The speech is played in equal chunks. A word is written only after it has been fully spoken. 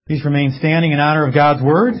Please remain standing in honor of God's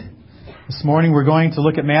Word. This morning we're going to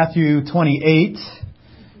look at Matthew 28,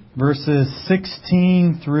 verses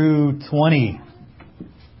 16 through 20.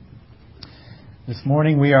 This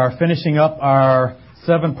morning we are finishing up our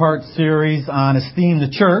 7-part series on Esteem the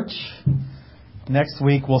Church. Next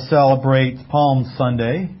week we'll celebrate Palm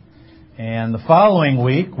Sunday. And the following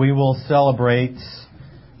week we will celebrate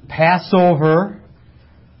Passover,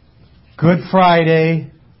 Good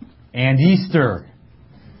Friday, and Easter.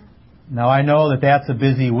 Now I know that that's a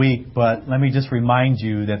busy week, but let me just remind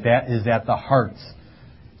you that that is at the heart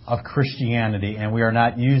of Christianity, and we are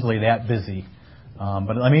not usually that busy.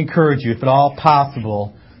 But let me encourage you, if at all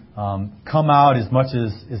possible, come out as much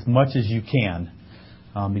as you can,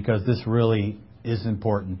 because this really is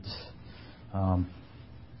important.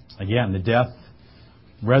 Again, the death,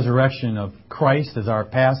 resurrection of Christ as our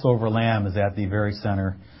Passover lamb is at the very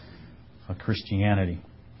center of Christianity.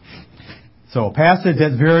 So a passage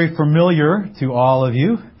that's very familiar to all of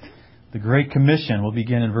you, the Great Commission. We'll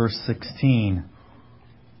begin in verse 16.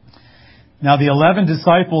 Now the 11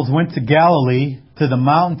 disciples went to Galilee, to the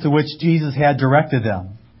mountain to which Jesus had directed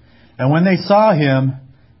them. And when they saw him,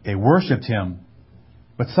 they worshipped him.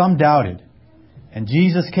 But some doubted. And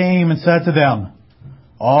Jesus came and said to them,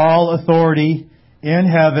 All authority in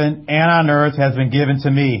heaven and on earth has been given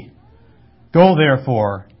to me. Go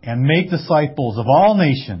therefore and make disciples of all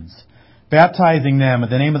nations, baptizing them in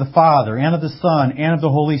the name of the Father, and of the Son, and of the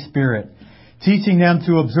Holy Spirit, teaching them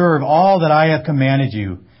to observe all that I have commanded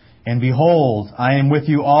you. And behold, I am with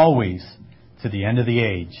you always, to the end of the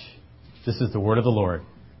age. This is the word of the Lord.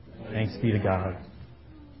 Thanks be to God.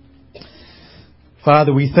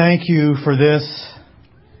 Father, we thank you for this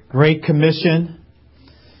great commission,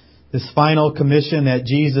 this final commission that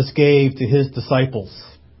Jesus gave to his disciples.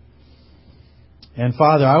 And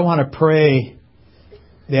Father, I want to pray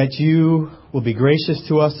that you will be gracious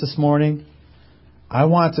to us this morning. I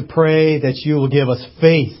want to pray that you will give us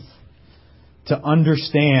faith to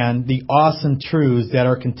understand the awesome truths that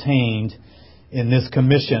are contained in this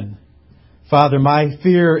commission. Father, my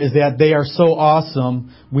fear is that they are so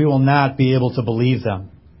awesome, we will not be able to believe them.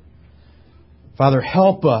 Father,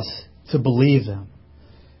 help us to believe them.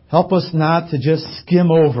 Help us not to just skim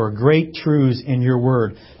over great truths in your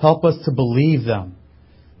word. Help us to believe them.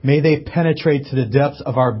 May they penetrate to the depths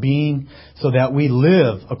of our being so that we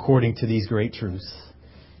live according to these great truths.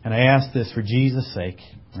 And I ask this for Jesus' sake.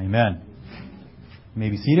 Amen. You may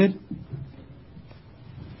be seated.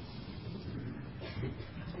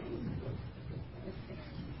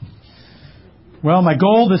 Well, my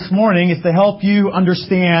goal this morning is to help you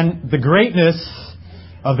understand the greatness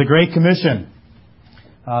of the Great Commission.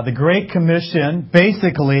 The Great Commission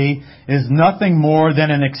basically is nothing more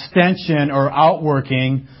than an extension or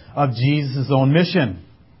outworking of Jesus' own mission.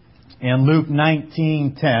 In Luke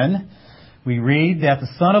 19:10, we read that the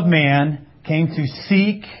Son of Man came to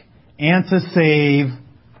seek and to save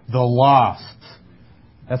the lost.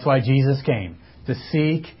 That's why Jesus came, to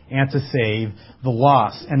seek and to save the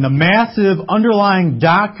lost. And the massive underlying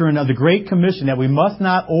doctrine of the Great Commission that we must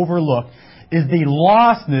not overlook is the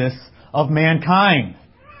lostness of mankind.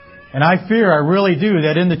 And I fear, I really do,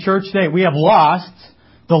 that in the church today we have lost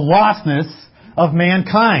the lostness of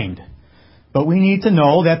mankind. But we need to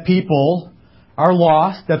know that people are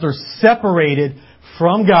lost, that they're separated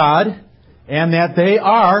from God, and that they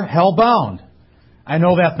are hell-bound. I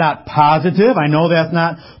know that's not positive. I know that's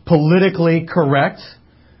not politically correct.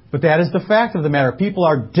 But that is the fact of the matter. People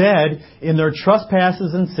are dead in their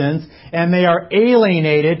trespasses and sins, and they are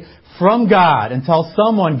alienated from God until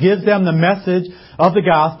someone gives them the message of the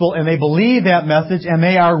gospel, and they believe that message, and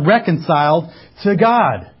they are reconciled to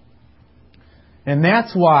God. And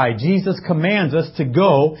that's why Jesus commands us to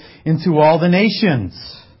go into all the nations.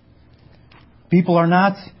 People are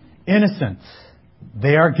not innocent.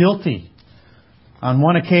 They are guilty. On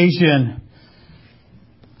one occasion,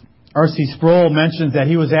 R.C. Sproul mentions that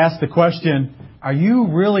he was asked the question, are you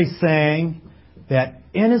really saying that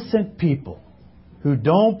innocent people who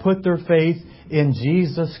don't put their faith in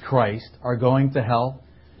Jesus Christ are going to hell?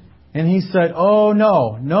 And he said, oh,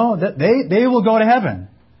 no, they will go to heaven.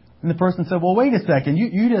 And the person said, well, wait a second.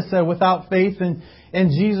 You just said without faith in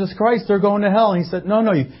Jesus Christ, they're going to hell. And he said, no,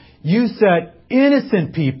 you said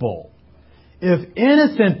innocent people. If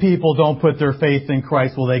innocent people don't put their faith in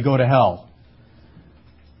Christ, will they go to hell?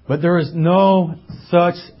 But there is no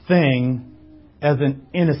such thing as an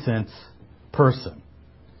innocent person.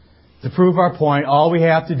 To prove our point, all we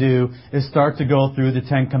have to do is start to go through the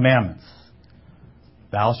 10 Commandments.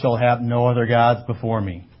 Thou shalt have no other gods before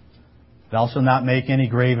me. Thou shalt not make any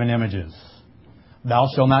graven images. Thou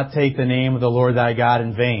shalt not take the name of the Lord thy God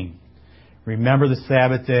in vain. Remember the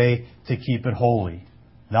Sabbath day to keep it holy.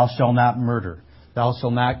 Thou shalt not murder. Thou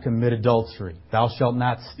shalt not commit adultery. Thou shalt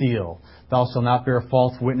not steal. Thou shalt not bear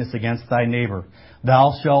false witness against thy neighbor.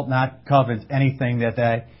 Thou shalt not covet anything that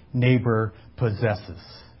thy neighbor possesses.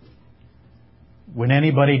 When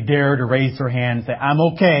anybody dare to raise their hand and say, I'm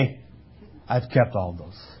okay, I've kept all of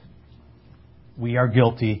those. We are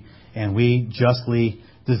guilty and we justly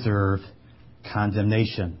deserve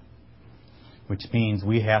condemnation, which means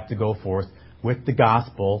we have to go forth with the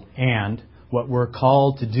gospel, and what we're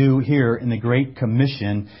called to do here in the Great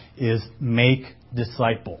Commission is make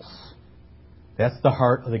disciples. That's the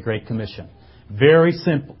heart of the Great Commission. Very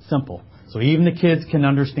simple. So even the kids can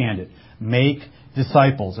understand it. Make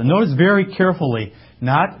disciples. And notice very carefully,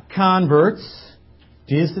 not converts.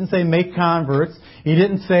 Jesus didn't say make converts. He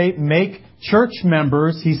didn't say make church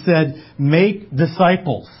members. He said make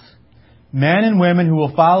disciples. Men and women who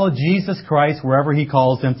will follow Jesus Christ wherever He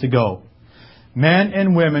calls them to go. Men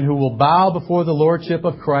and women who will bow before the Lordship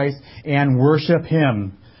of Christ and worship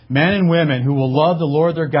Him. Men and women who will love the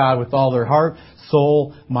Lord their God with all their heart,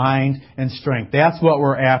 soul, mind, and strength. That's what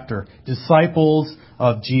we're after. Disciples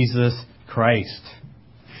of Jesus Christ.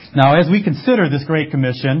 Now, as we consider this Great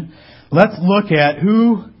Commission, let's look at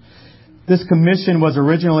who this commission was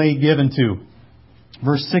originally given to.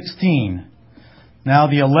 Verse 16. Now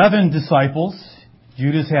the 11 disciples,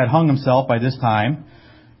 Judas had hung himself by this time,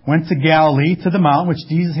 went to Galilee to the mountain which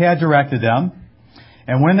Jesus had directed them.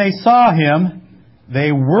 And when they saw Him,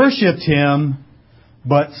 they worshipped Him,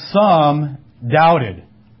 but some doubted.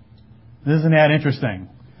 Isn't that interesting?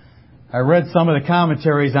 I read some of the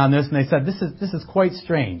commentaries on this, and they said, this is quite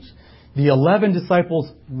strange. The 11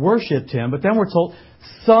 disciples worshipped Him, but then we're told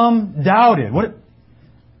some doubted.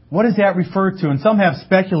 What does that refer to? And some have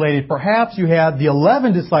speculated perhaps you had the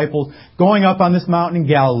 11 disciples going up on this mountain in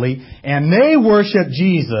Galilee, and they worshipped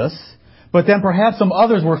Jesus, but then perhaps some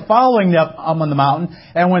others were following them up on the mountain,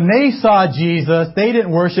 and when they saw Jesus, they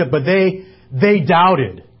didn't worship, but they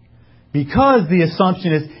doubted. Because the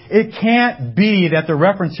assumption is, it can't be that the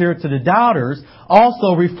reference here to the doubters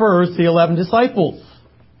also refers to the 11 disciples.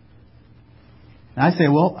 And I say,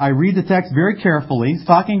 well, I read the text very carefully. It's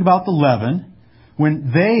talking about the 11.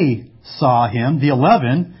 When they saw Him, the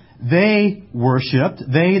 11, they worshipped.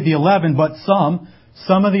 They, the 11, but some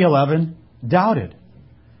of the 11 doubted.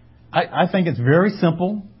 I think it's very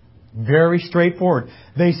simple, very straightforward.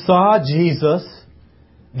 They saw Jesus,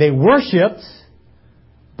 they worshipped,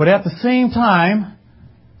 but at the same time,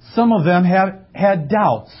 some of them had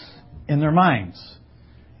doubts in their minds.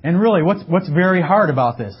 And really, what's very hard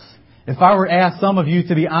about this? If I were to ask some of you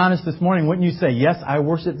to be honest this morning, wouldn't you say, yes, I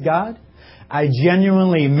worship God? I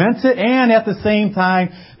genuinely meant it, and at the same time,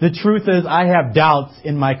 the truth is I have doubts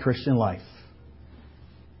in my Christian life.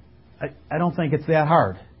 I don't think it's that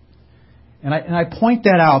hard. And I point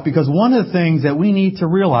that out because one of the things that we need to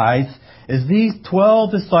realize is these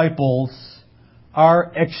 12 disciples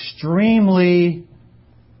are extremely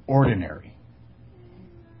ordinary.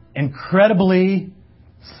 Incredibly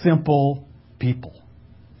simple people.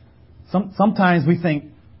 Sometimes we think,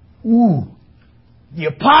 ooh, the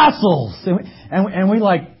apostles! And we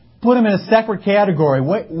like put them in a separate category,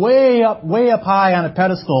 way up high on a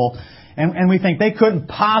pedestal, and we think they couldn't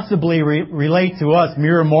possibly relate to us,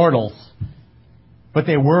 mere mortals. But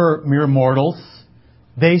they were mere mortals.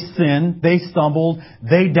 They sinned, they stumbled,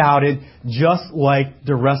 they doubted, just like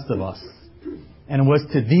the rest of us. And it was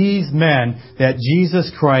to these men that Jesus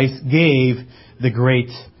Christ gave the Great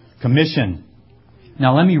Commission.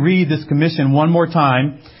 Now let me read this commission one more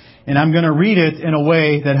time. And I'm going to read it in a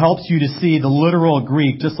way that helps you to see the literal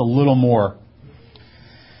Greek just a little more.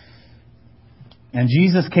 And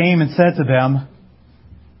Jesus came and said to them,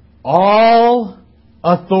 all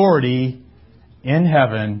authority in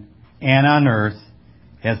heaven and on earth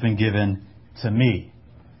has been given to me.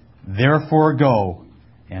 Therefore go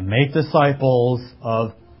and make disciples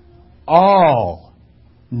of all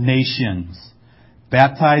nations,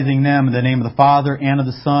 baptizing them in the name of the Father and of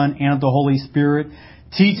the Son and of the Holy Spirit,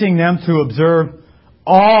 teaching them to observe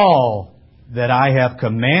all that I have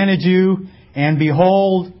commanded you, and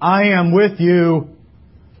behold, I am with you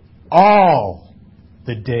all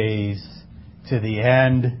the days to the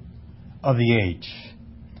end of the age.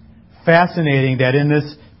 Fascinating that in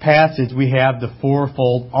this passage we have the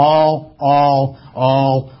fourfold all.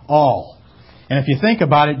 And if you think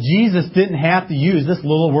about it, Jesus didn't have to use this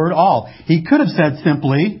little word all. He could have said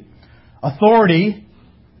simply, authority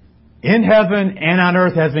in heaven and on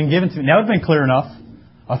earth has been given to me. That would have been clear enough.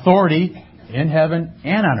 Authority in heaven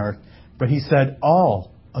and on earth. But He said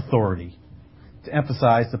all authority to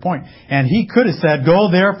emphasize the point. And He could have said, go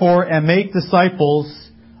therefore and make disciples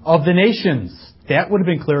of the nations. That would have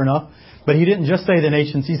been clear enough. But he didn't just say the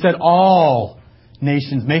nations. He said all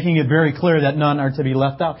nations, making it very clear that none are to be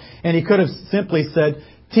left out. And he could have simply said,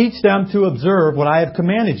 teach them to observe what I have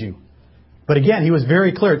commanded you. But again, he was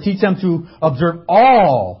very clear. Teach them to observe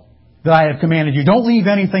all that I have commanded you. Don't leave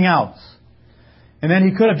anything out. And then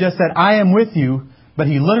he could have just said, I am with you. But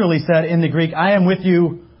he literally said in the Greek, I am with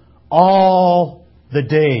you all the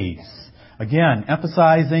days. Again,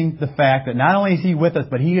 emphasizing the fact that not only is He with us,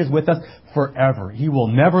 but He is with us forever. He will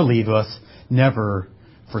never leave us, never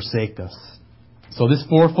forsake us. So this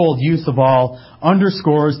fourfold use of all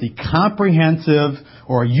underscores the comprehensive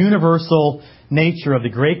or universal nature of the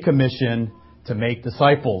Great Commission to make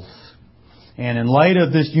disciples. And in light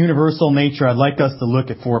of this universal nature, I'd like us to look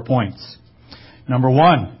at 4 points. Number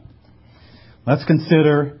 1, let's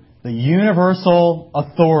consider the universal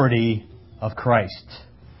authority of Christ.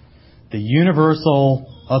 The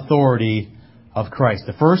universal authority of Christ.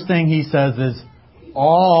 The first thing he says is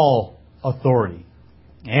all authority.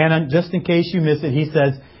 And just in case you miss it, he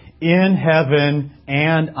says, in heaven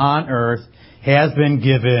and on earth has been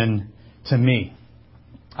given to me.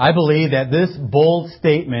 I believe that this bold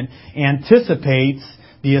statement anticipates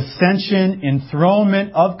the ascension,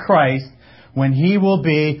 enthronement of Christ when He will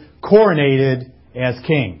be coronated as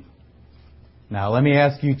King. Now let me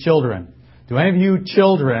ask you children. Do any of you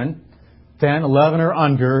children, 10, 11 or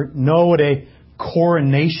under, know what a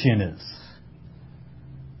coronation is?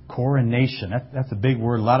 Coronation. That's a big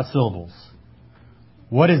word, a lot of syllables.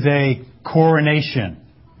 What is a coronation?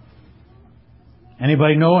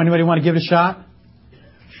 Anybody know? Anybody want to give it a shot?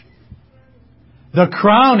 The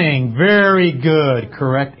crowning. Very good.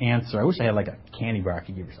 Correct answer. I wish I had like a candy bar I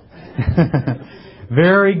could give you something.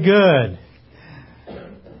 Very good.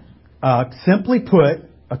 Simply put,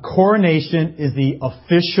 a coronation is the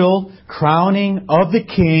official crowning of the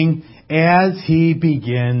king as he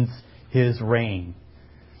begins his reign.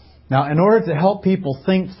 Now, in order to help people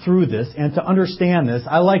think through this and to understand this,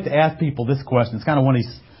 I like to ask people this question. It's kind of one of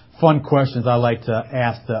these fun questions I like to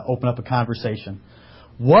ask to open up a conversation.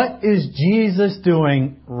 What is Jesus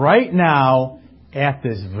doing right now at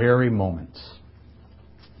this very moment?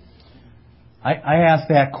 I asked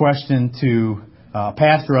that question to a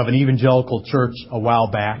pastor of an evangelical church a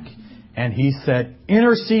while back, and he said,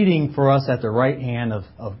 interceding for us at the right hand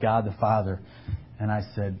of God the Father. And I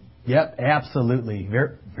said, yep, absolutely.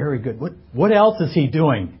 Very, very good. What else is He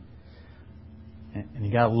doing? And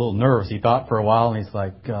he got a little nervous. He thought for a while, and he's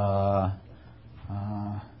like, am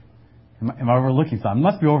I overlooking something? I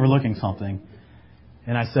must be overlooking something.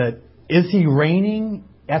 And I said, is He reigning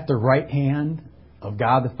at the right hand of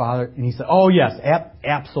God the Father? And he said, oh yes,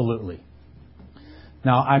 absolutely.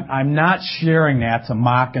 Now, I'm not sharing that to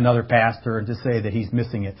mock another pastor and to say that he's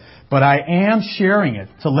missing it. But I am sharing it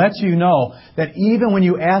to let you know that even when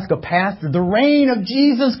you ask a pastor, the reign of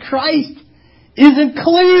Jesus Christ isn't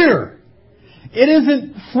clear. It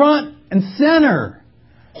isn't front and center.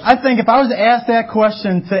 I think if I was to ask that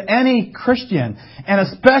question to any Christian, and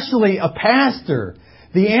especially a pastor,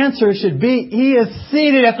 the answer should be, He is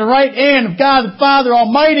seated at the right hand of God the Father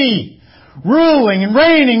Almighty, ruling and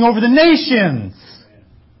reigning over the nations.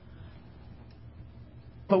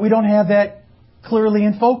 But we don't have that clearly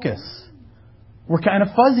in focus. We're kind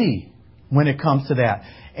of fuzzy when it comes to that.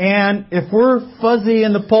 And if we're fuzzy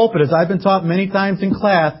in the pulpit, as I've been taught many times in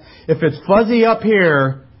class, if it's fuzzy up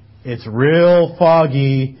here, it's real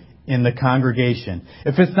foggy in the congregation.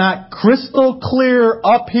 If it's not crystal clear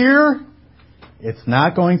up here, it's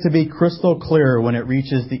not going to be crystal clear when it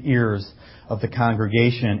reaches the ears of the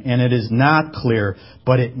congregation. And it is not clear,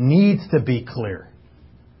 but it needs to be clear.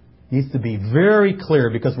 Needs to be very clear,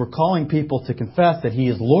 because we're calling people to confess that He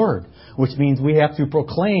is Lord, which means we have to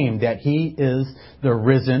proclaim that He is the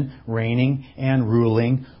risen, reigning, and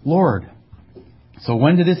ruling Lord. So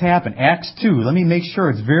when did this happen? Acts 2. Let me make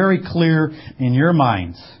sure it's very clear in your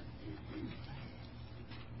minds.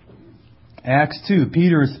 Acts 2.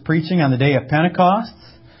 Peter is preaching on the day of Pentecost.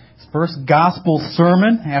 His first gospel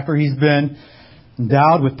sermon after he's been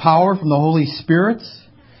endowed with power from the Holy Spirit.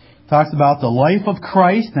 Talks about the life of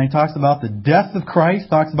Christ, and he talks about the death of Christ,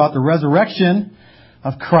 talks about the resurrection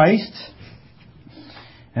of Christ.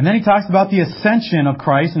 And then he talks about the ascension of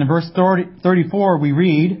Christ. And in verse 34 we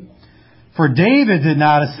read, for David did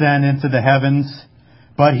not ascend into the heavens,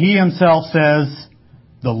 but he himself says,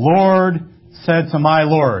 the Lord said to my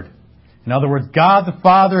Lord. In other words, God the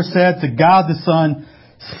Father said to God the Son,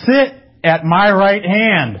 sit at my right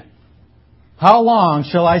hand. How long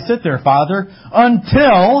shall I sit there, Father?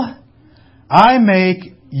 Until I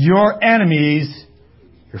make your enemies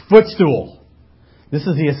your footstool. This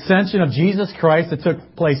is the ascension of Jesus Christ that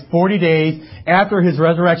took place 40 days after His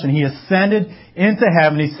resurrection. He ascended into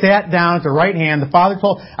heaven. He sat down at the right hand. The Father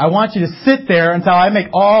told, I want you to sit there until I make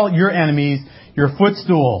all your enemies your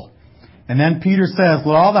footstool. And then Peter says,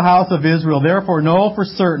 let all the house of Israel therefore know for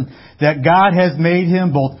certain that God has made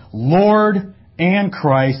Him both Lord and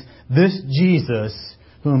Christ, this Jesus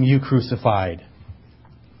whom you crucified.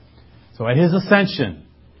 So at His ascension,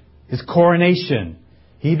 His coronation,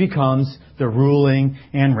 He becomes the ruling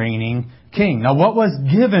and reigning King. Now what was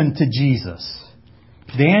given to Jesus?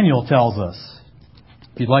 Daniel tells us.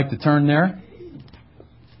 If you'd like to turn there.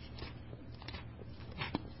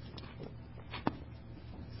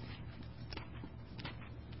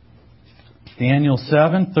 Daniel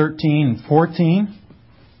 7, 13 and 14.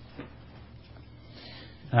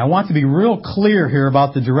 And I want to be real clear here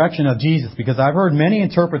about the direction of Jesus, because I've heard many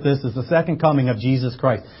interpret this as the second coming of Jesus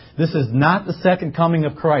Christ. This is not the second coming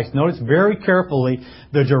of Christ. Notice very carefully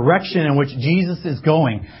the direction in which Jesus is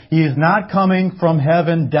going. He is not coming from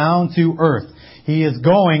heaven down to earth. He is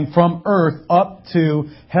going from earth up to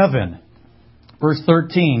heaven. Verse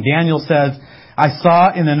 13, Daniel says, I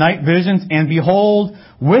saw in the night visions, and behold,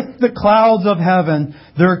 with the clouds of heaven,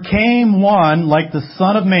 there came one like the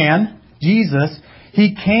Son of Man, Jesus.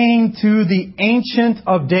 He came to the Ancient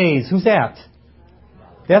of Days. Who's that?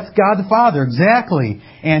 That's God the Father, exactly.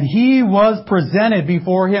 And He was presented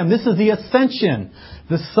before Him. This is the ascension.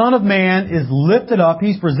 The Son of Man is lifted up.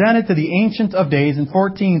 He's presented to the Ancient of Days. And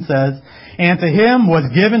 14 says, and to Him was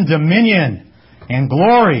given dominion and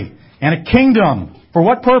glory and a kingdom. For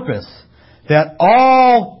what purpose? That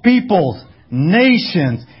all peoples,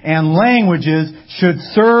 nations, and languages should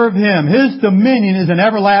serve Him. His dominion is an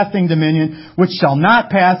everlasting dominion which shall not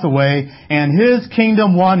pass away, and His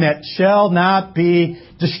kingdom one that shall not be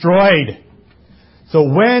destroyed.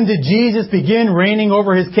 So when did Jesus begin reigning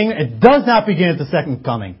over His kingdom? It does not begin at the second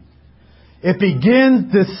coming. It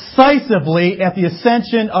begins decisively at the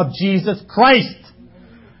ascension of Jesus Christ,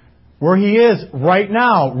 where He is right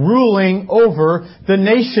now ruling over the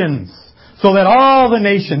nations. So that all the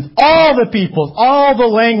nations, all the peoples, all the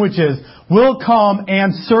languages will come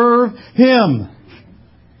and serve Him.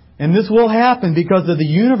 And this will happen because of the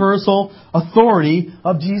universal authority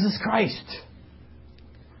of Jesus Christ.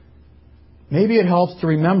 Maybe it helps to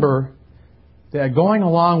remember that going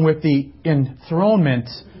along with the enthronement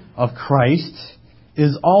of Christ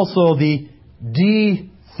is also the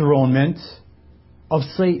dethronement of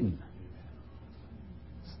Satan.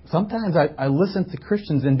 Sometimes I listen to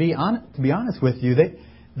Christians and to be honest with you,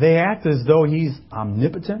 they act as though He's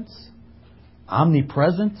omnipotent,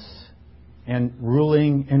 omnipresent, and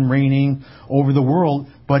ruling and reigning over the world,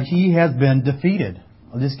 but He has been defeated.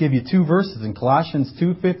 I'll just give you two verses. In Colossians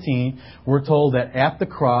 2:15, we're told that at the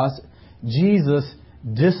cross, Jesus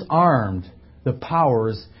disarmed the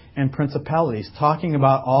powers and principalities, talking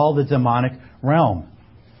about all the demonic realm.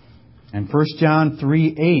 And 1 John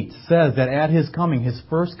 3:8 says that at His coming, His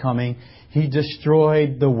first coming, He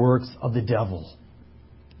destroyed the works of the devil.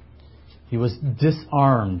 He was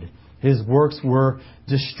disarmed. His works were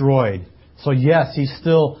destroyed. So yes, He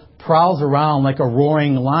still prowls around like a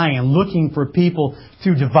roaring lion looking for people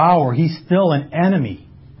to devour. He's still an enemy.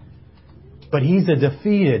 But He's a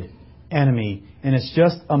defeated enemy. And it's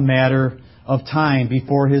just a matter of time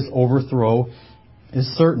before His overthrow is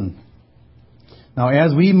certain. Now,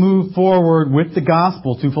 as we move forward with the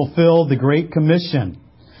gospel to fulfill the Great Commission,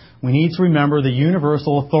 we need to remember the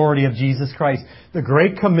universal authority of Jesus Christ. The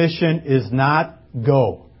Great Commission is not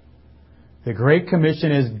go. The Great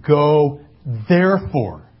Commission is go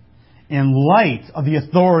therefore. In light of the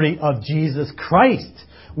authority of Jesus Christ,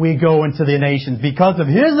 we go into the nations. Because of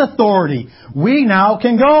His authority, we now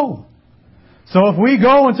can go. So if we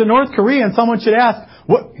go into North Korea and someone should ask,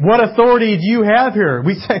 what authority do you have here?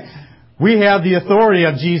 We say, we have the authority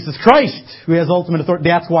of Jesus Christ, who has ultimate authority.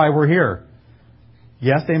 That's why we're here.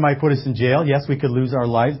 Yes, they might put us in jail. Yes, we could lose our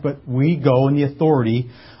lives, but we go in the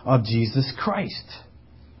authority of Jesus Christ.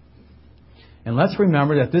 And let's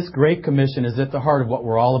remember that this Great Commission is at the heart of what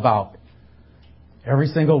we're all about. Every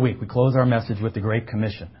single week we close our message with the Great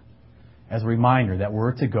Commission as a reminder that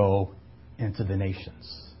we're to go into the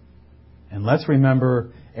nations. And let's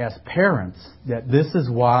remember as parents that this is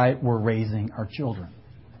why we're raising our children.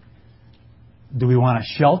 Do we want to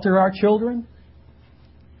shelter our children?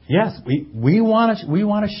 Yes, we want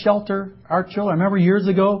to shelter our children. I remember years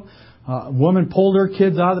ago, a woman pulled her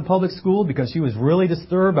kids out of the public school because she was really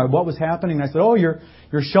disturbed by what was happening. And I said, "Oh, you're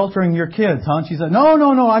sheltering your kids, huh?" And she said, "No,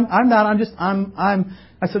 I'm not.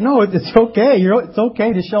 I said, "No, it's okay. It's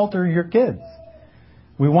okay to shelter your kids.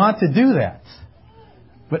 We want to do that."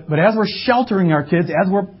 But as we're sheltering our kids, as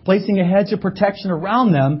we're placing a hedge of protection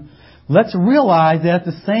around them, let's realize that at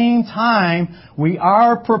the same time, we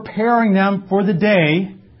are preparing them for the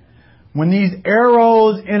day when these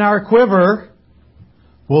arrows in our quiver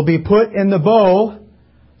will be put in the bow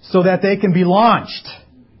so that they can be launched.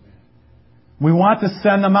 We want to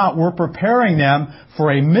send them out. We're preparing them for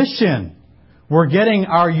a mission. We're getting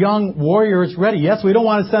our young warriors ready. Yes, we don't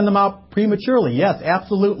want to send them out prematurely. Yes,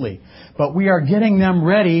 absolutely. But we are getting them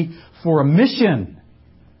ready for a mission.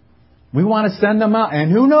 We want to send them out. And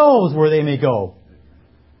who knows where they may go.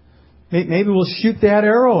 Maybe we'll shoot that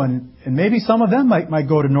arrow and maybe some of them might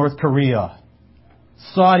go to North Korea,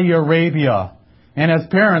 Saudi Arabia. And as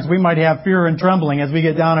parents, we might have fear and trembling as we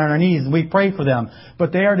get down on our knees and we pray for them.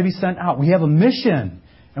 But they are to be sent out. We have a mission.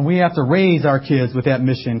 And we have to raise our kids with that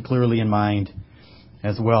mission clearly in mind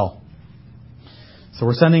as well. So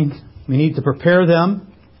we need to prepare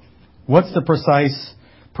them. What's the precise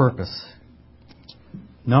purpose?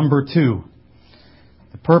 Number 2,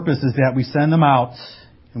 the purpose is that we send them out,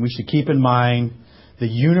 and we should keep in mind the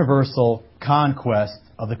universal conquest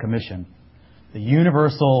of the commission. The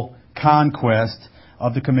universal conquest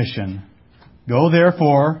of the commission. Go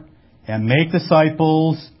therefore and make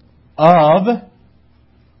disciples of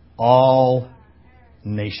all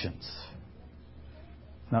nations.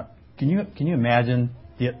 Now, can you imagine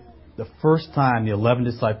the first time the 11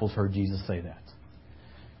 disciples heard Jesus say that?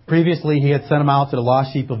 Previously, He had sent them out to the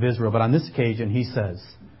lost sheep of Israel, but on this occasion, He says,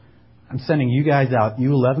 I'm sending you guys out,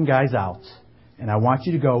 you 11 guys out, and I want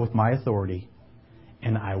you to go with my authority,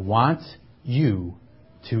 and I want you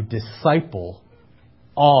to disciple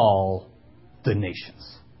all the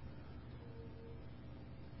nations.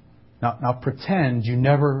 Now pretend you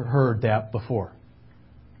never heard that before.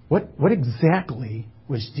 What exactly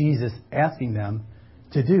was Jesus asking them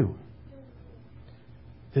to do?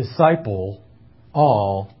 Disciple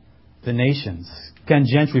all the nations. Ken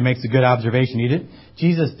Gentry makes a good observation.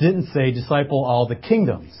 Jesus didn't say disciple all the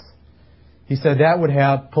kingdoms. He said that would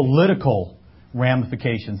have political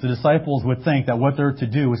ramifications. The disciples would think that what they're to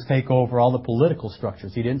do is take over all the political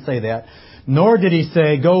structures. He didn't say that. Nor did He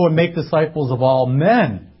say, go and make disciples of all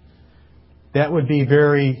men. That would be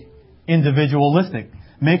very individualistic.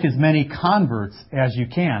 Make as many converts as you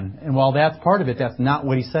can. And while that's part of it, that's not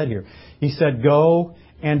what He said here. He said, go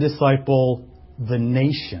and disciple the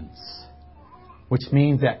nations. Which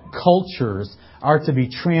means that cultures are to be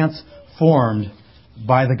transformed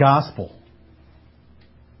by the gospel.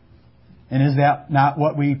 And is that not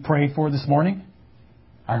what we pray for this morning?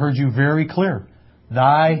 I heard you very clear.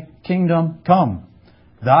 Thy kingdom come.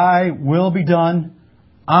 Thy will be done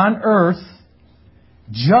on earth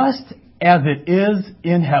just as it is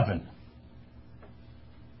in heaven.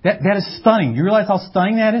 That is stunning. You realize how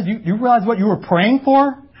stunning that is? You realize what you were praying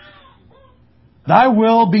for? Thy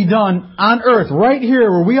will be done on earth, right here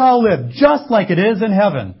where we all live, just like it is in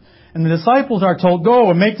heaven. And the disciples are told, go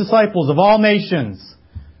and make disciples of all nations.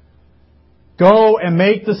 Go and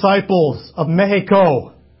make disciples of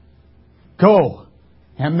Mexico. Go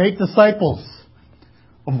and make disciples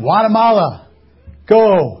of Guatemala.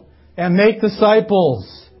 Go and make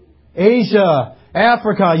disciples. Asia,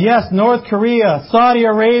 Africa, yes, North Korea, Saudi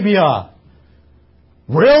Arabia.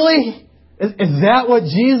 Really? Is that what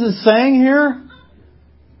Jesus is saying here?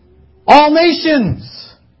 All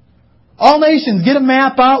nations. All nations. Get a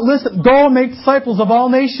map out. Listen. Go and make disciples of all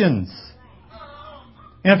nations.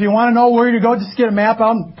 And if you want to know where to go, just get a map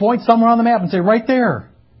out and point somewhere on the map and say, right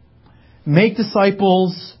there. Make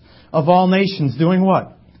disciples of all nations. Doing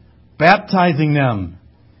what? Baptizing them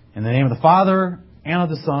in the name of the Father and of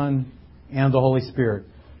the Son and of the Holy Spirit.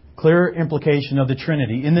 Clear implication of the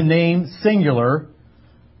Trinity. In the name, singular,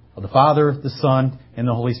 of the Father, the Son, and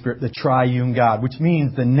the Holy Spirit, the triune God, which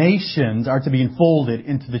means the nations are to be enfolded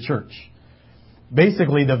into the church.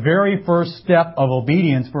 Basically, the very first step of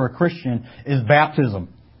obedience for a Christian is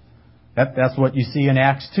baptism. That's what you see in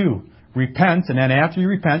Acts 2. Repent, and then after you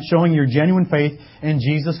repent, showing your genuine faith in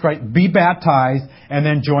Jesus Christ, be baptized, and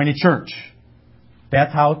then join a church.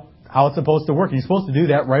 That's how it's supposed to work. And you're supposed to do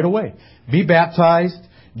that right away. Be baptized,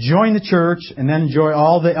 join the church, and then enjoy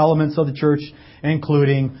all the elements of the church,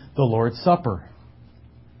 including the Lord's Supper.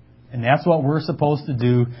 And that's what we're supposed to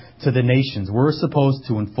do to the nations. We're supposed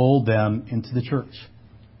to enfold them into the church.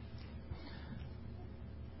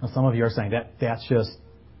 Now, some of you are saying that's just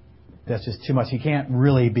too much. He can't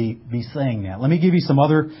really be saying that. Let me give you some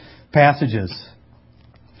other passages.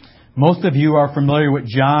 Most of you are familiar with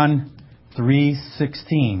John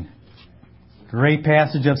 3:16. Great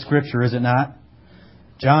passage of Scripture, is it not?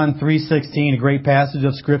 John 3:16, a great passage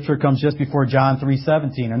of Scripture, comes just before John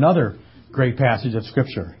 3:17, another great passage of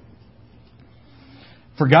Scripture.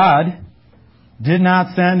 For God did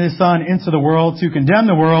not send His Son into the world to condemn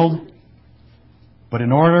the world, but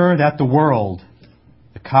in order that the world,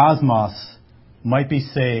 the cosmos, might be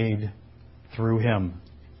saved through Him.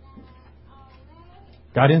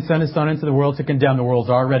 God didn't send His Son into the world to condemn the world.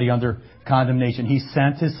 It's already under condemnation. He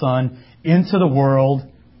sent His Son into the world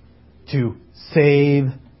to save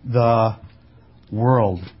the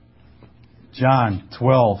world. John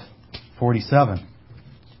 12:47.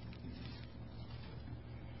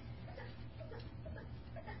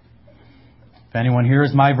 If anyone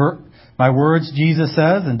hears my words, Jesus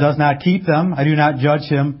says, and does not keep them, I do not judge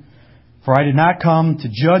him. For I did not come to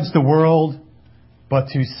judge the world, but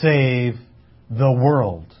to save the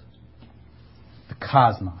world. The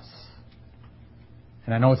cosmos.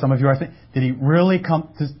 And I know some of you are thinking, did He really come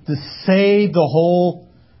to save the whole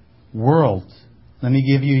world? Let me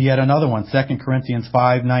give you yet another one. 2 Corinthians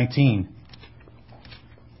 5:19.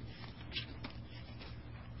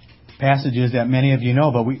 Passages that many of you know,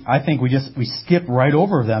 but I think we skip right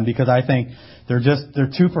over them because I think they're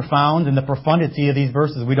too profound, and the profundity of these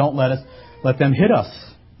verses, we don't let them hit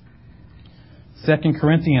us. 2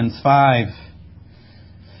 Corinthians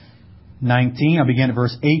 5:19. I'll begin at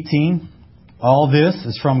verse 18. All this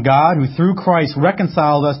is from God, who through Christ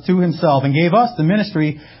reconciled us to Himself and gave us the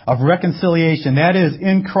ministry of reconciliation. That is,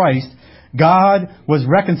 in Christ, God was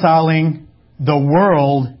reconciling the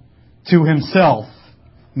world to Himself,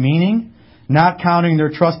 meaning not counting their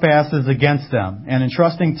trespasses against them and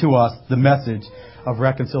entrusting to us the message of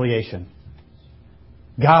reconciliation.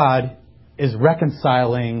 God is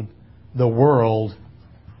reconciling the world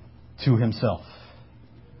to Himself.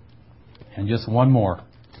 And just one more.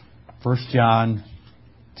 1 John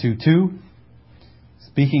 2:2.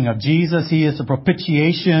 Speaking of Jesus, He is the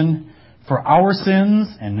propitiation for our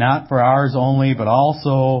sins, and not for ours only, but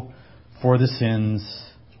also for the sins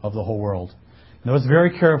of the whole world. Notice very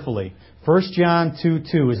carefully, 1 John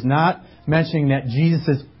 2:2 is not mentioning that Jesus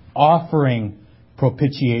is offering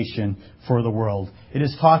propitiation for the world. It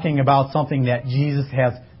is talking about something that Jesus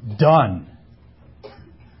has done.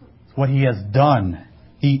 It's what He has done.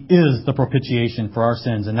 He is the propitiation for our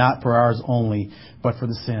sins, and not for ours only, but for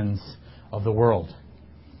the sins of the world.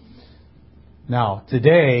 Now,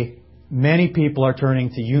 today, many people are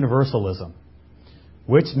turning to universalism,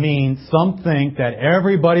 which means some think that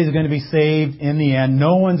everybody's going to be saved in the end.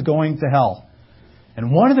 No one's going to hell.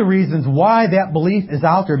 And one of the reasons why that belief is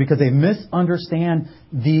out there, because they misunderstand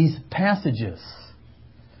these passages.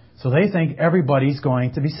 So they think everybody's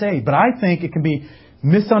going to be saved. But I think it can be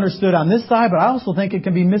misunderstood on this side, but I also think it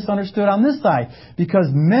can be misunderstood on this side. Because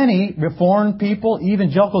many Reformed people,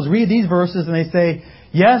 evangelicals, read these verses and they say,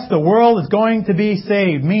 yes, the world is going to be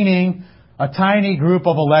saved, meaning a tiny group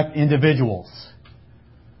of elect individuals.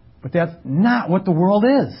 But that's not what the world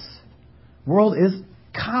is. The world is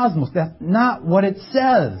cosmos. That's not what it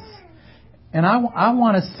says. And I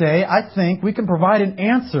want to say, I think we can provide an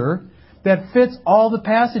answer that fits all the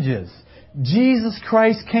passages. Jesus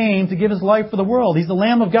Christ came to give His life for the world. He's the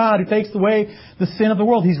Lamb of God who takes away the sin of the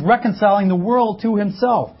world. He's reconciling the world to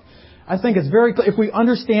Himself. I think it's very clear. If we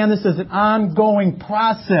understand this as an ongoing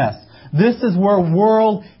process, this is where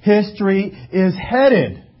world history is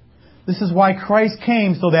headed. This is why Christ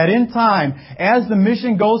came, so that in time, as the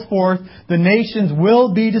mission goes forth, the nations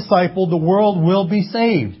will be discipled, the world will be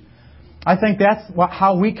saved. I think that's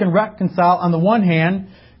how we can reconcile, on the one hand,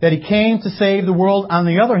 that He came to save the world. On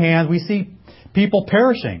the other hand, we see people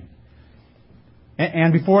perishing.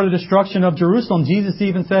 And before the destruction of Jerusalem, Jesus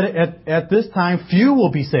even said at this time, few will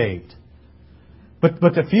be saved. But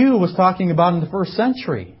the few was talking about in the first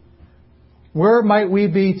century. Where might we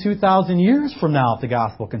be 2,000 years from now if the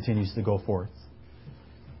gospel continues to go forth?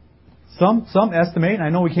 Some estimate, and I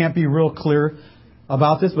know we can't be real clear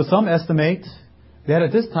about this, but some estimate that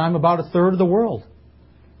at this time about a third of the world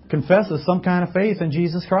confesses some kind of faith in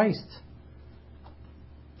Jesus Christ.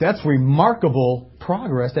 That's remarkable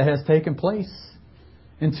progress that has taken place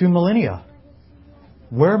in 2 millennia.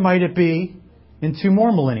 Where might it be in 2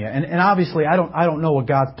 more millennia? And obviously, I don't know what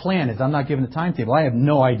God's plan is. I'm not giving the timetable. I have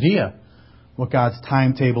no idea what God's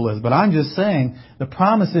timetable is. But I'm just saying the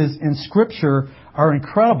promises in Scripture are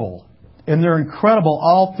incredible. And they're incredible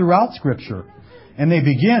all throughout Scripture. And they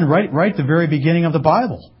begin right at the very beginning of the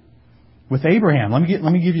Bible with Abraham. Let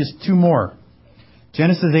me give you just 2 more.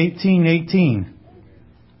 Genesis 18:18.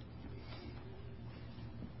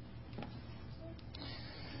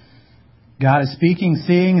 God is speaking,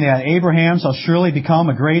 seeing that Abraham shall surely become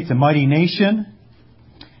a great and mighty nation,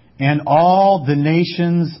 and all the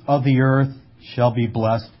nations of the earth shall be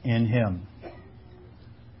blessed in him.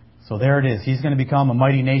 So there it is. He's going to become a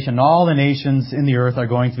mighty nation. All the nations in the earth are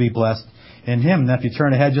going to be blessed in Him. And if you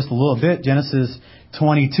turn ahead just a little bit, Genesis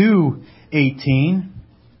 22:18,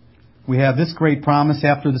 we have this great promise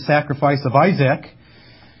after the sacrifice of Isaac.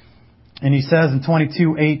 And He says in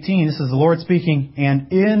 22:18, this is the Lord speaking,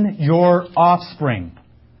 and in your offspring,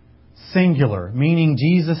 singular, meaning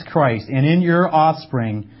Jesus Christ, and in your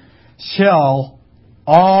offspring shall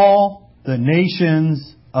all the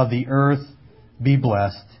nations of the earth be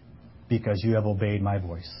blessed, because you have obeyed my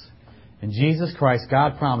voice. In Jesus Christ,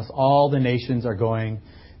 God promised all the nations are going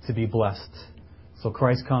to be blessed. So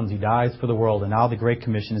Christ comes, He dies for the world, and now the Great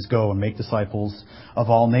Commission is go and make disciples of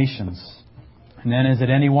all nations. And then is it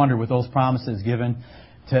any wonder with those promises given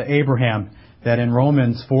to Abraham that in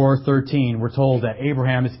Romans 4:13 we're told that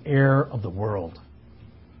Abraham is heir of the world.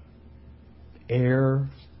 Heir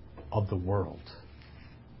of the world.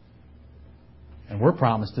 And we're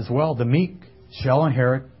promised as well, the meek shall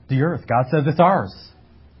inherit the earth. God says it's ours.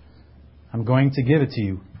 I'm going to give it to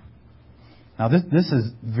you. Now this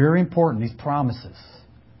is very important, these promises.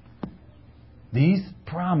 These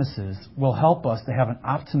promises will help us to have an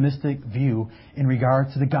optimistic view in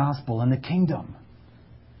regard to the gospel and the kingdom.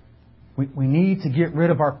 We need to get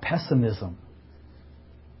rid of our pessimism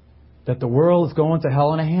that the world is going to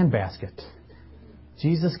hell in a handbasket.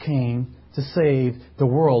 Jesus came to save the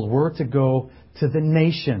world. We're to go to the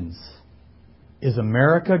nations. Is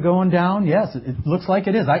America going down? Yes, it looks like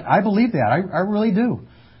it is. I believe that. I really do.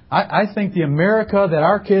 I think the America that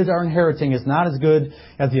our kids are inheriting is not as good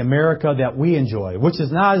as the America that we enjoy, which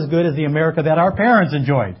is not as good as the America that our parents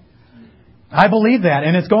enjoyed. I believe that,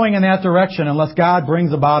 and it's going in that direction unless God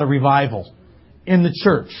brings about a revival in the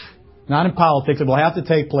church. Not in politics. It will have to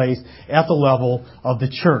take place at the level of the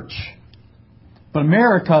church. But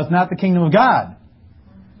America is not the kingdom of God.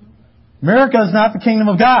 America is not the kingdom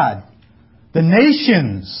of God. The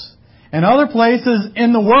nations and other places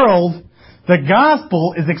in the world, the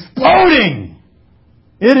gospel is exploding.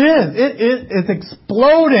 It is. It's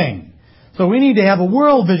exploding. So we need to have a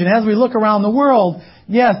world vision. As we look around the world,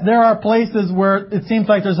 yes, there are places where it seems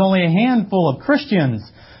like there's only a handful of Christians.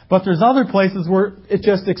 But there's other places where it's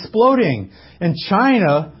just exploding. In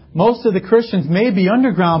China, most of the Christians may be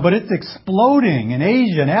underground, but it's exploding. In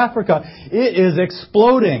Asia and Africa, it is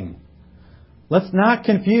exploding. Let's not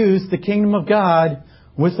confuse the kingdom of God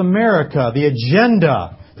with America. The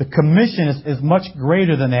agenda, the commission is much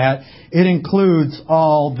greater than that. It includes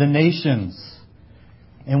all the nations.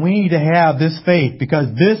 And we need to have this faith,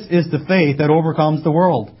 because this is the faith that overcomes the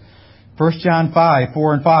world. 1 John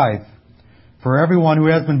 5:4-5. For everyone who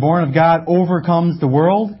has been born of God overcomes the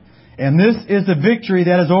world, and this is the victory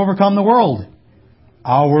that has overcome the world.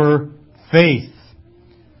 Our faith.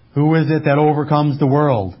 Who is it that overcomes the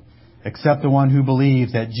world? Except the one who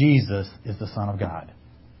believes that Jesus is the Son of God.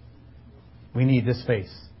 We need this faith,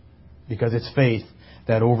 because it's faith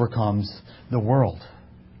that overcomes the world.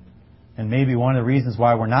 And maybe one of the reasons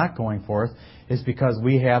why we're not going forth is because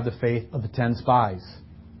we have the faith of the 10 spies.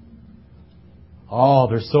 Oh,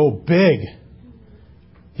 they're so big.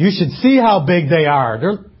 You should see how big they are.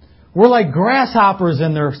 We're like grasshoppers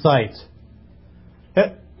in their sight.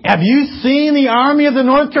 Have you seen the army of the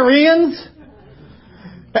North Koreans?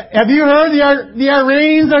 Have you heard the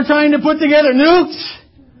Iranians are trying to put together nukes?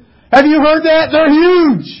 Have you heard that? They're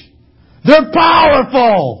huge. They're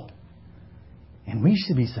powerful. And we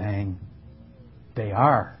should be saying, they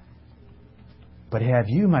are. But have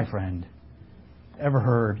you, my friend, ever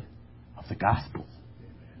heard of the gospel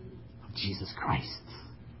of Jesus Christ,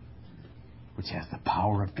 which has the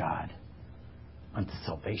power of God unto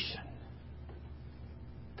salvation?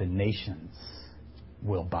 The nations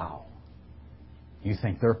will bow. You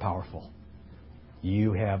think they're powerful.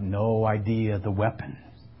 You have no idea the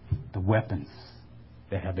weapons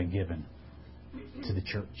that have been given to the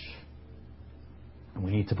church. And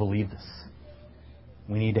we need to believe this.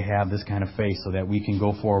 We need to have this kind of faith so that we can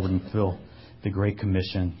go forward and fulfill the Great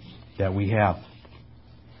Commission that we have.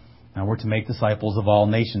 Now we're to make disciples of all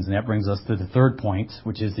nations, and that brings us to the third point,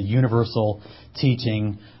 which is the universal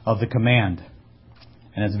teaching of the command.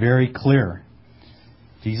 And it's very clear.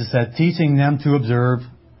 Jesus said, teaching them to observe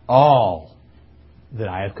all that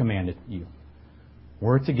I have commanded you.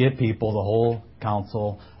 We're to give people the whole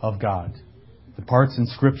counsel of God. The parts in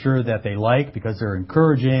Scripture that they like because they're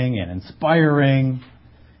encouraging and inspiring,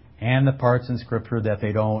 and the parts in Scripture that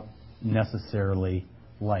they don't necessarily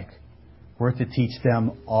like. We're to teach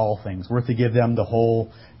them all things. We're to give them the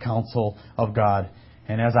whole counsel of God.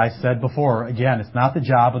 And as I said before, again, it's not the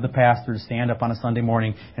job of the pastor to stand up on a Sunday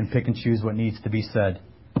morning and pick and choose what needs to be said.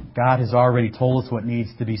 God has already told us what needs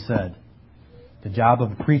to be said. The job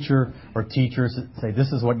of a preacher or teacher is to say,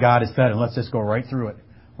 this is what God has said, and let's just go right through it.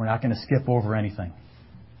 We're not going to skip over anything.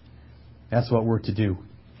 That's what we're to do.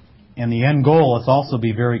 And the end goal, let's also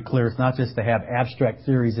be very clear, it's not just to have abstract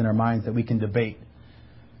theories in our minds that we can debate.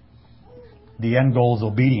 The end goal is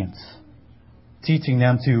obedience. Teaching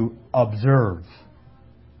them to observe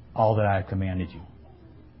all that I have commanded you.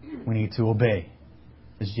 We need to obey.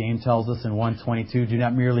 As James tells us in 1:22, do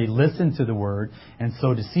not merely listen to the word and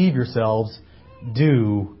so deceive yourselves.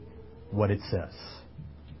 Do what it says.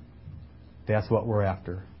 That's what we're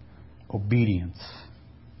after. Obedience.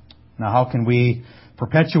 Now, how can we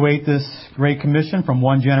perpetuate this Great Commission from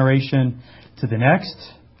one generation to the next?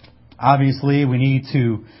 Obviously, we need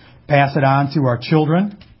to pass it on to our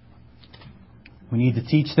children. We need to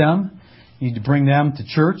teach them. We need to bring them to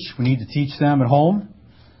church. We need to teach them at home.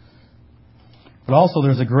 But also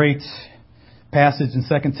there's a great passage in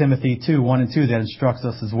 2 Timothy 2:1 and 2 that instructs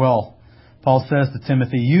us as well. Paul says to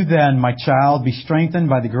Timothy, you then, my child, be strengthened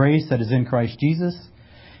by the grace that is in Christ Jesus.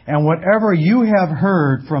 And whatever you have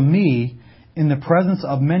heard from me in the presence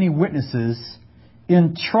of many witnesses,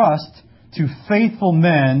 entrust to faithful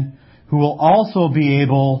men who will also be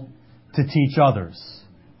able to teach others.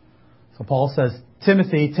 So Paul says,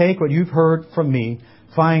 Timothy, take what you've heard from me,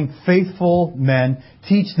 find faithful men,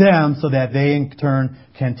 teach them so that they in turn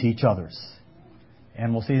can teach others.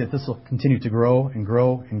 And we'll see that this will continue to grow and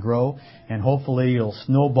grow and grow. And hopefully it'll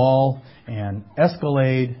snowball and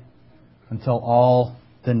escalate until all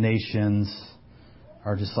the nations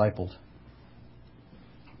are discipled.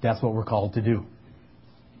 That's what we're called to do.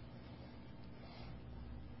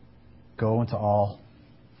 Go into all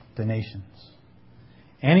the nations.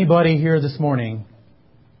 Anybody here this morning,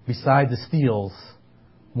 beside the Steels,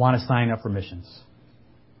 want to sign up for missions?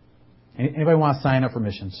 Anybody want to sign up for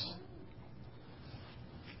missions?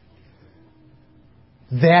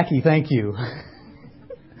 Zachy, thank you.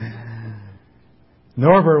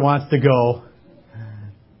 Norbert wants to go.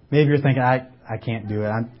 Maybe you're thinking, I can't do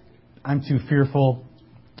it. I'm too fearful.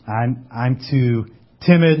 I'm too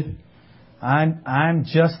timid. I'm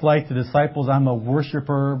just like the disciples. I'm a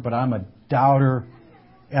worshiper, but I'm a doubter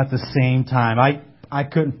at the same time. I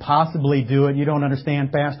couldn't possibly do it. You don't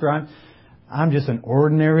understand, Pastor. I'm just an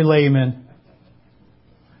ordinary layman.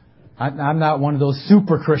 I'm not one of those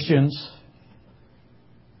super Christians.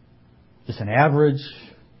 Just an average,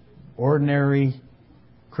 ordinary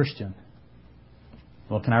Christian.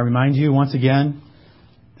 Well, can I remind you once again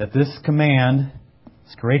that this command,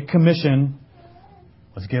 this Great Commission,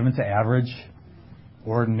 was given to average,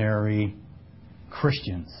 ordinary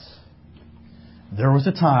Christians. There was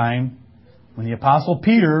a time when the Apostle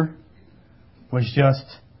Peter was just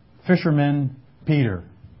fisherman Peter.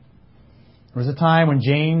 There was a time when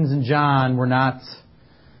James and John were not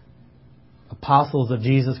apostles of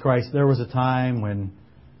Jesus Christ. There was a time when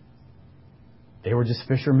they were just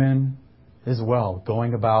fishermen as well,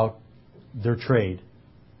 going about their trade.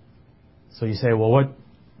 So you say, well,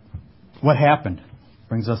 what happened?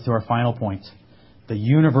 Brings us to our final point. The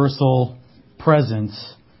universal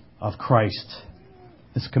presence of Christ.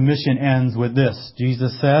 This commission ends with this.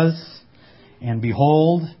 Jesus says, and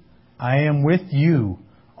behold, I am with you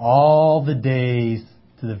all the days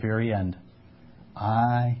to the very end.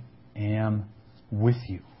 I am with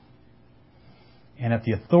you. And if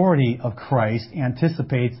the authority of Christ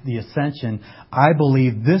anticipates the ascension, I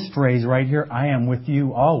believe this phrase right here, I am with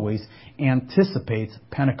you always, anticipates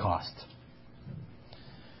Pentecost.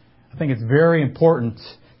 I think it's very important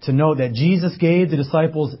to note that Jesus gave the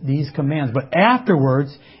disciples these commands. But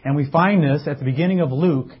afterwards, and we find this at the beginning of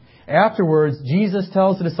Luke, afterwards, Jesus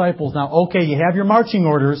tells the disciples, now, okay, you have your marching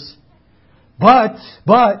orders, but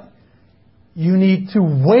you need to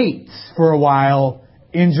wait for a while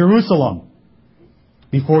in Jerusalem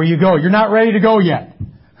before you go. You're not ready to go yet.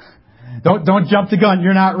 Don't jump the gun.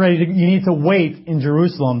 You're not ready to, you need to wait in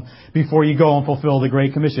Jerusalem before you go and fulfill the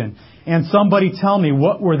Great Commission. And somebody tell me,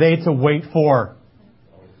 what were they to wait for?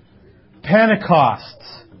 Pentecost.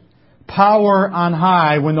 Power on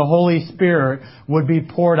high when the Holy Spirit would be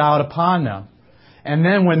poured out upon them. And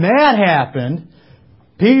then when that happened,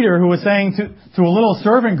 Peter, who was saying to a little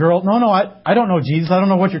servant girl, no, I don't know Jesus. I don't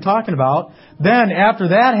know what you're talking about. Then after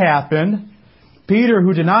that happened, Peter,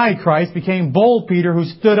 who denied Christ, became bold Peter, who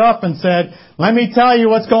stood up and said, let me tell you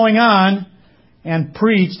what's going on, and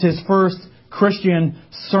preached his first Christian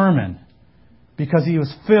sermon because he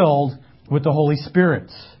was filled with the Holy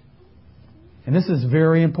Spirit. And this is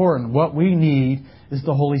very important. What we need is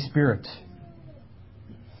the Holy Spirit.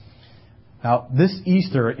 Now, this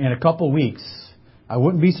Easter, in a couple of weeks, I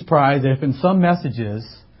wouldn't be surprised if in some messages,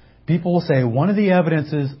 people will say one of the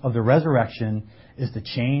evidences of the resurrection is the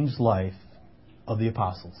changed life of the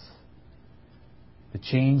apostles. The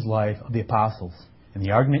changed life of the apostles. And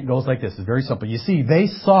the argument goes like this. It's very simple. You see, they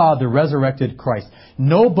saw the resurrected Christ.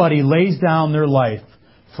 Nobody lays down their life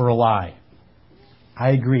for a lie.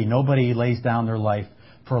 I agree. Nobody lays down their life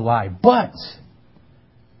for a lie. But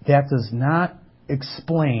that does not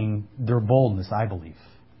explain their boldness, I believe.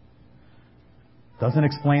 Doesn't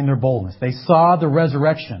explain their boldness. They saw the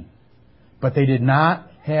resurrection, but they did not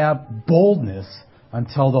have boldness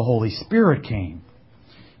until the Holy Spirit came.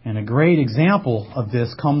 And a great example of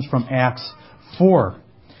this comes from Acts 4.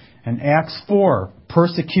 In Acts 4,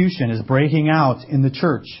 persecution is breaking out in the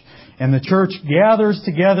church. And the church gathers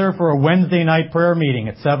together for a Wednesday night prayer meeting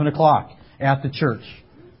at 7 o'clock at the church.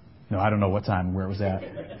 No, I don't know what time, where it was at.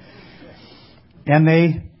 And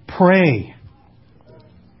they pray.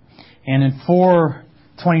 And in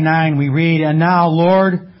 4:29 we read, "And now,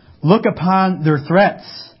 Lord, look upon their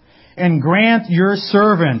threats and grant your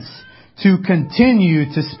servants to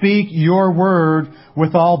continue to speak your word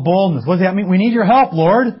with all boldness." What does that mean? We need your help,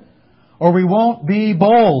 Lord, or we won't be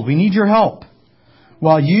bold. We need your help.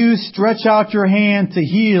 "While you stretch out your hand to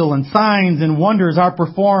heal, and signs and wonders are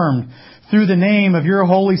performed through the name of your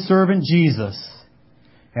holy servant Jesus."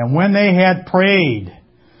 And when they had prayed,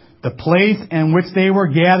 the place in which they were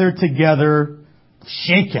gathered together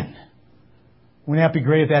shaken. Wouldn't that be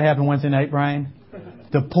great if that happened Wednesday night, Brian?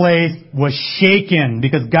 The place was shaken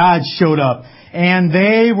because God showed up. And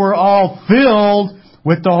they were all filled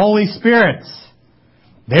with the Holy Spirit.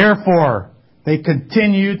 Therefore, they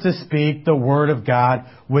continued to speak the Word of God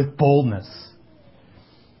with boldness.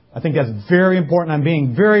 I think that's very important. I'm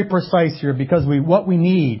being very precise here because what we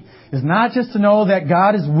need is not just to know that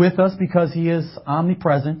God is with us because He is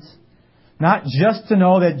omnipresent, not just to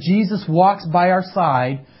know that Jesus walks by our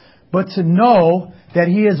side, but to know that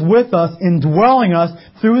He is with us, indwelling us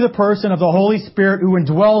through the person of the Holy Spirit who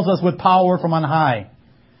indwells us with power from on high.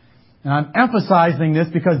 And I'm emphasizing this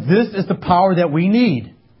because this is the power that we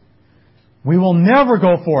need. We will never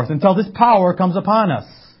go forth until this power comes upon us.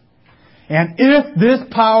 And if this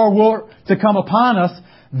power were to come upon us,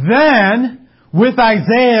 then with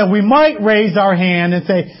Isaiah we might raise our hand and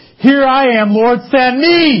say, "Here I am, Lord, send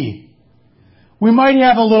me." We might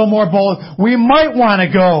have a little more bold. We might want to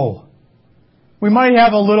go. We might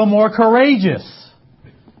have a little more courageous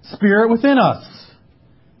spirit within us.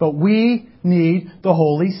 But we need the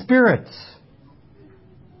Holy Spirit.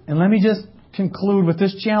 And let me just conclude with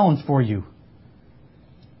this challenge for you.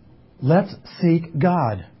 Let's seek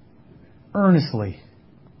God earnestly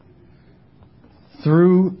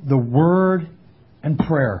through the Word and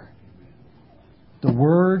prayer. The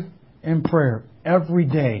Word and prayer every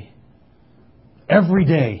day. Every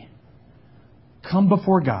day. Come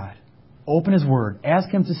before God. Open His Word. Ask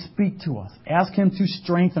Him to speak to us. Ask Him to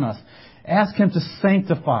strengthen us. Ask Him to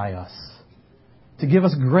sanctify us. To give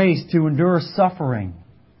us grace to endure suffering.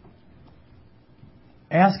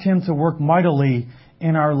 Ask Him to work mightily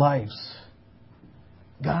in our lives.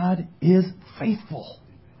 God is faithful.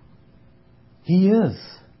 He is.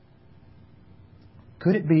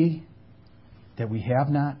 Could it be that we have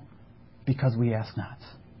not because we ask not?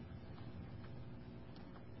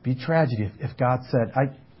 Be tragedy if God said,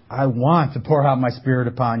 I want to pour out my Spirit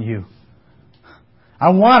upon you. I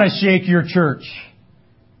want to shake your church.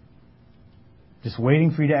 Just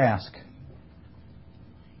waiting for you to ask.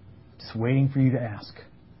 Just waiting for you to ask.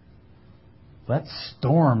 Let's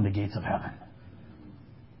storm the gates of heaven.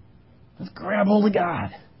 Let's grab hold of God.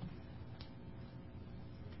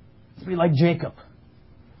 Let's be like Jacob.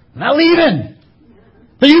 I'm not leaving.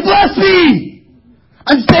 But you bless me.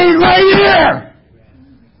 I'm staying right here.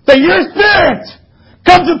 That your Spirit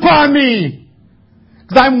comes upon me.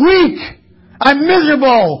 Because I'm weak. I'm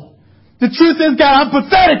miserable. The truth is, God, I'm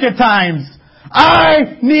pathetic at times.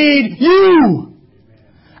 I need you.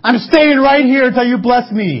 I'm staying right here until you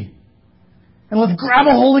bless me. And let's grab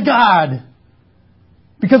a hold of God.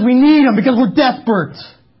 Because we need Him. Because we're desperate.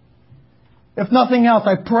 If nothing else,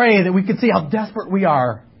 I pray that we could see how desperate we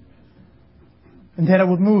are. And that it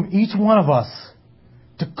would move each one of us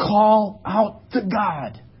to call out to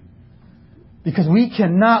God. Because we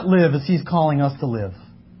cannot live as He's calling us to live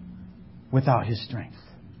without His strength.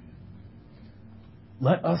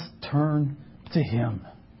 Let us turn to Him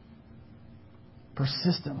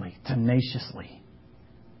persistently, tenaciously.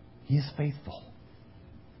 He is faithful.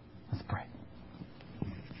 Let's pray.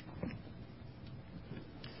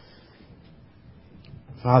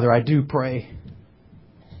 Father, I do pray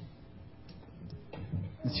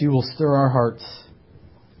that you will stir our hearts.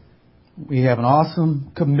 We have an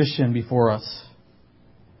awesome commission before us.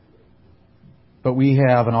 But we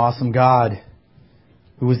have an awesome God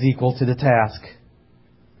who is equal to the task.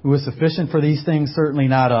 Who is sufficient for these things? Certainly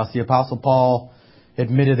not us. The Apostle Paul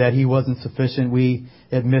admitted that He wasn't sufficient. We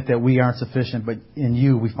admit that we aren't sufficient, but in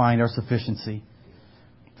You we find our sufficiency.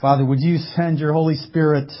 Father, would You send Your Holy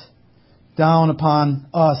Spirit down upon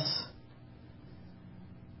us?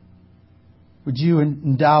 Would You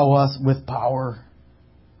endow us with power?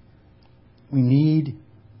 We need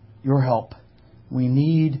Your help. We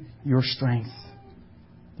need Your strength.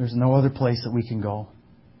 There's no other place that we can go.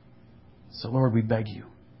 So, Lord, we beg You,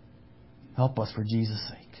 help us for Jesus'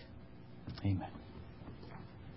 sake. Amen.